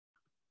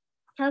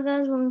Hello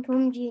guys, welcome to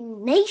MG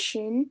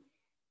Nation.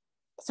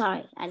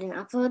 Sorry, I didn't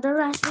upload the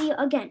last video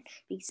again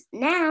because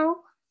now,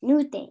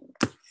 new thing.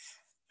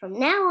 From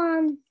now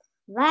on,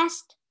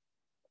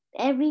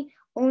 every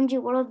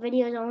OMG World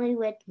video is only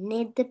with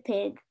Nid the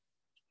Pig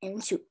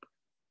and Soup.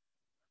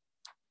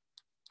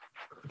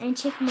 And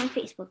check my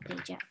Facebook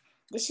page out.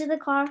 This is the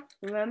car.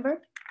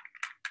 Remember,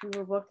 we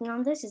were working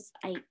on this. This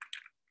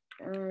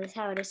is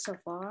how it is so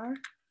far.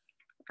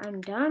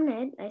 I'm done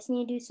it. I just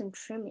need to do some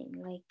trimming,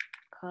 like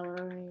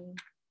coloring.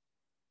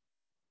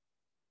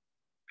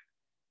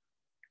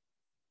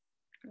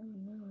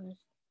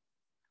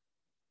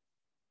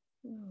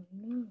 Oh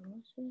no,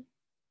 what's it?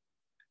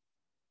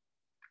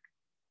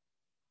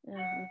 Oh,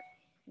 okay,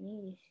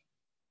 need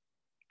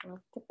love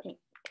the paint.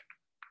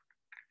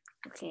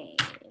 Okay,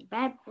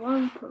 bad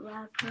problem.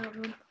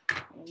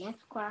 The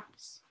next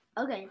class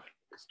again,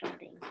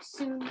 starting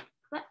soon.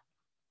 But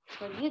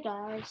for you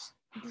guys,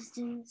 this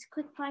is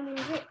quick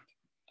 5-minute break.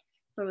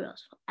 For real,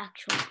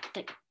 actually,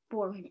 like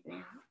 4 minutes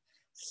now.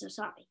 So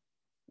sorry.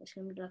 It's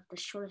gonna be like the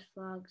shortest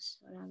vlogs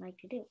that I like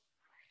to do.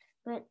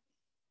 But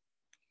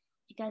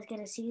you guys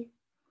gotta see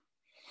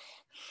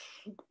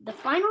the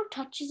final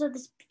touches of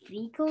this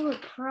vehicle will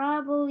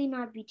probably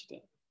not be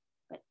today.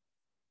 But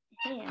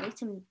hey, at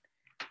least I'm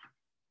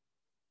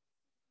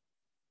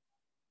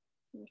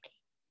okay.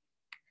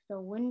 The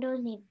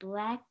windows need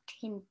black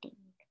tinting.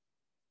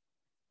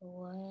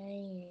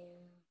 Wow.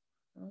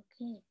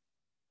 Okay.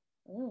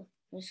 Oh,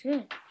 that's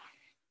good.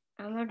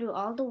 I'm gonna do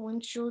all the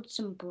windshields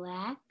some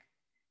black.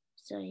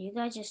 So you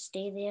guys just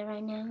stay there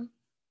right now.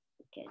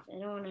 Because I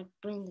don't want to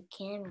bring the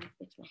camera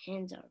because my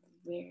hands are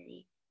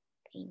very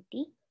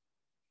painty.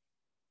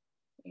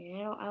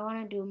 And I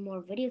want to do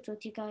more videos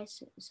with you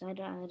guys. So I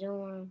don't want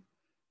to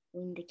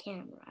ruin the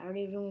camera. I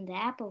already ruined an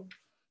Apple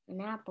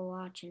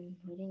Watch and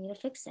we didn't get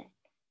to fix that.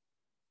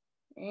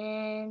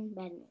 And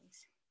bad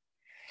news.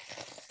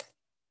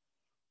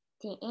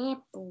 The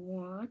Apple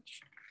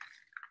Watch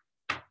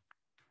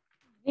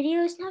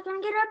video is not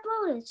gonna get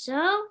uploaded,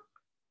 so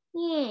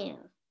yeah.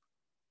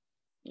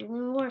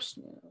 Even worse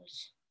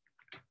news.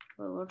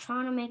 But I'm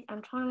trying to make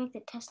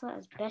the Tesla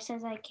as best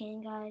as I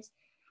can, guys.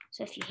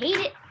 So if you hate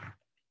it,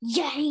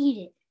 you hate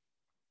it.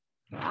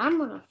 But I'm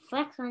gonna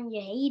flex on you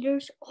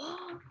haters.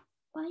 Oh,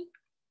 bye.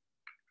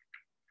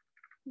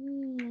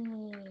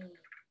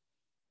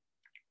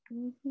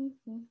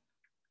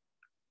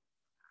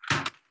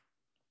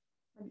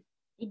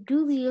 It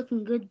do be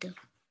looking good though.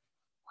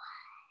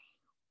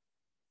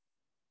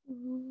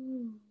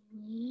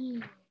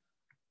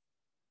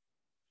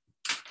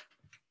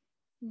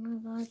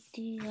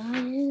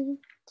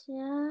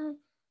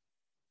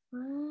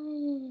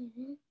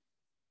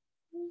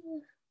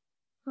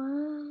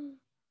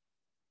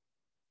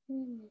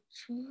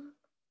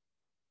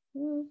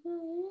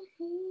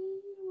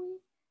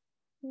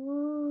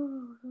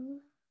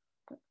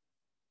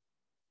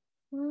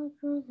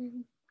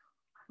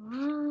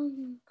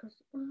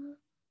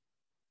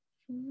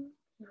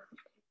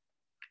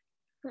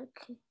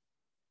 Okay.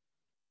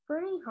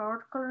 Pretty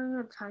hard coloring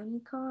a tiny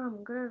car.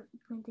 I'm good at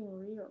painting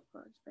real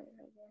cars better,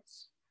 I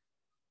guess.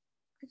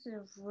 This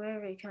is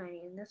very tiny,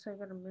 and this I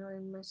got a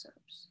million mess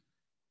ups.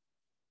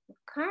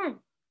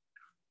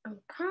 I'm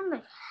kind of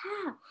like,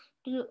 how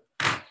do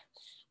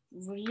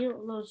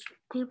those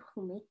people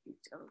who make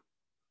these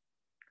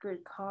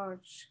good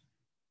cars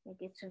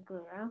make it so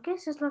good? I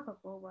guess it's like a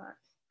robot.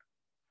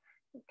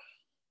 Okay.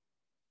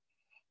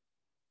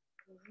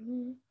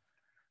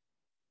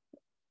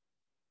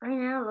 Right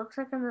now, it looks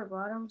like on the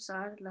bottom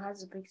side it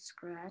has a big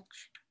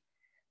scratch.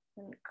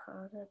 And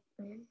color that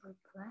in with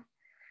black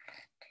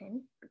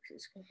tint because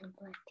it's gonna have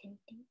black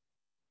tinting.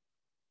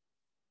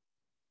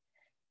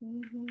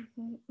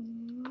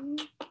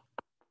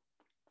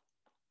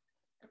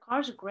 The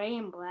car's gray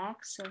and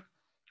black, so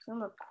it's gonna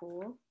look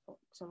cool.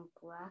 Some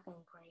black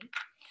and gray.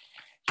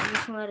 So I'm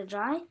just gonna let it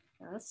dry.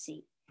 Now let's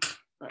see.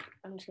 But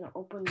I'm just gonna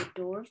open the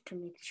doors to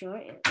make sure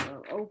it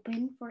will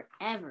open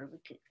forever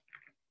because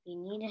you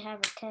need to have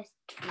a test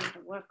for it to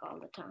work all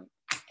the time.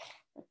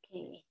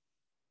 Okay.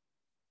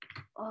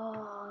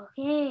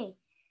 Okay.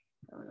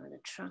 Oh no, the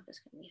trunk is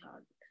gonna be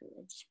hard because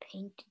I just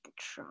painted the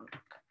trunk.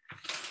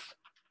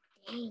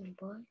 Dang,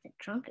 boy, the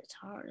trunk is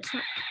hard. It's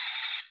not.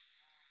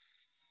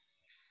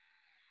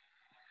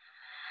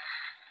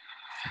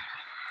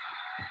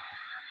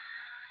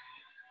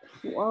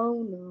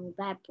 Whoa, no,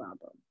 bad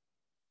problem.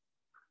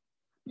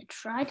 I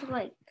tried to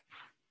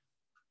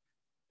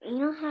you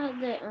know how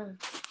the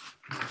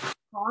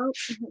car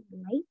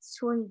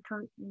lights when you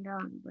turn them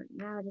down, but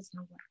now it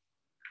doesn't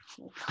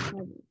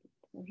work.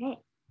 Okay,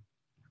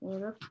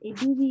 well, it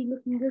do be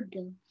looking good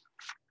though.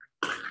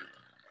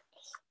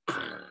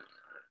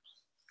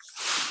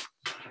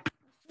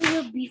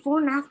 Before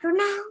and after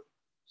now.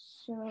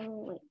 So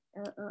wait,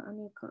 I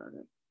need to color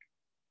it.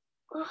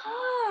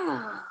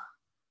 Ah,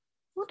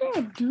 what did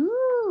I do?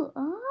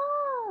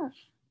 Ah,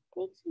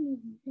 take some of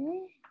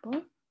there,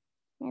 boy.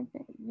 And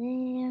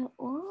there.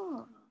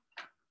 Oh,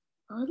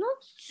 I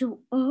look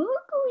so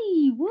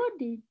ugly. What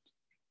did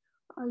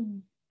I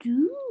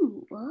do?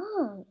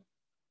 Oh.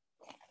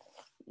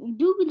 You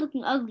do be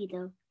looking ugly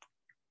though.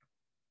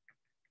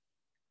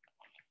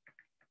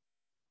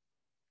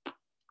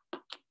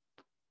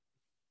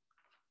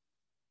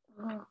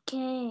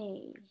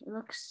 Okay, it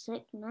looks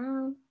sick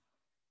now,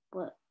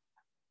 but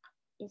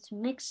it's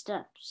mixed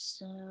up.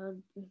 So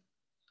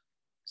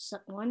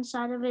one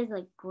side of it is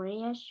like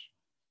grayish,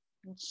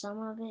 and some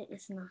of it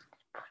is not.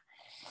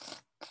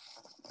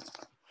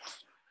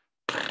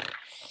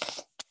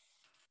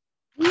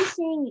 He's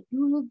saying it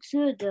do look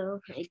good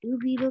though. It do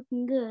be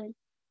looking good.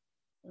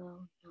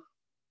 Oh no.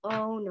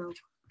 Oh no.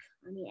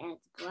 Let me add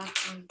the black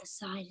on the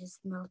side. Is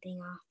melting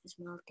off. It's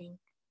melting.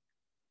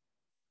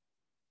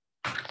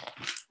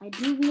 I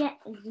do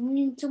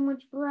need so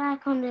much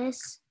black on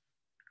this.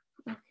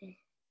 Okay.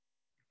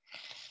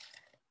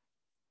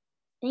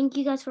 Thank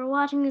you guys for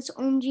watching. This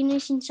OMG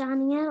Nation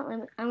signing out.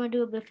 I'm gonna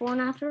do a before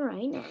and after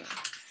right now.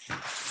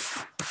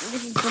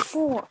 This is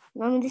before.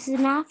 Remember, this is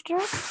an after.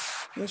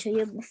 Let me show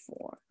you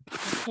before.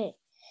 Okay.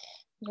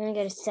 I'm gonna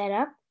get it set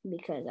up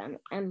because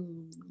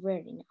I'm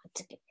ready now.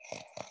 It's okay.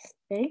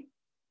 Ready?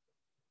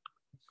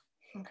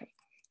 Okay.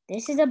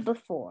 This is a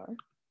before.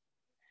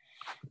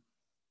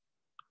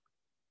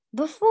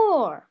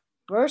 Before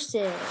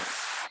versus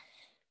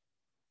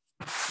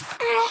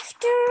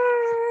after.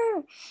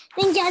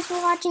 Thank you guys for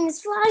watching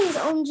this vlog. It's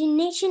OMG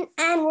Nation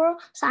and we're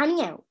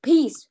signing out.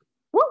 Peace.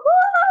 Woo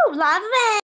woo! Love it.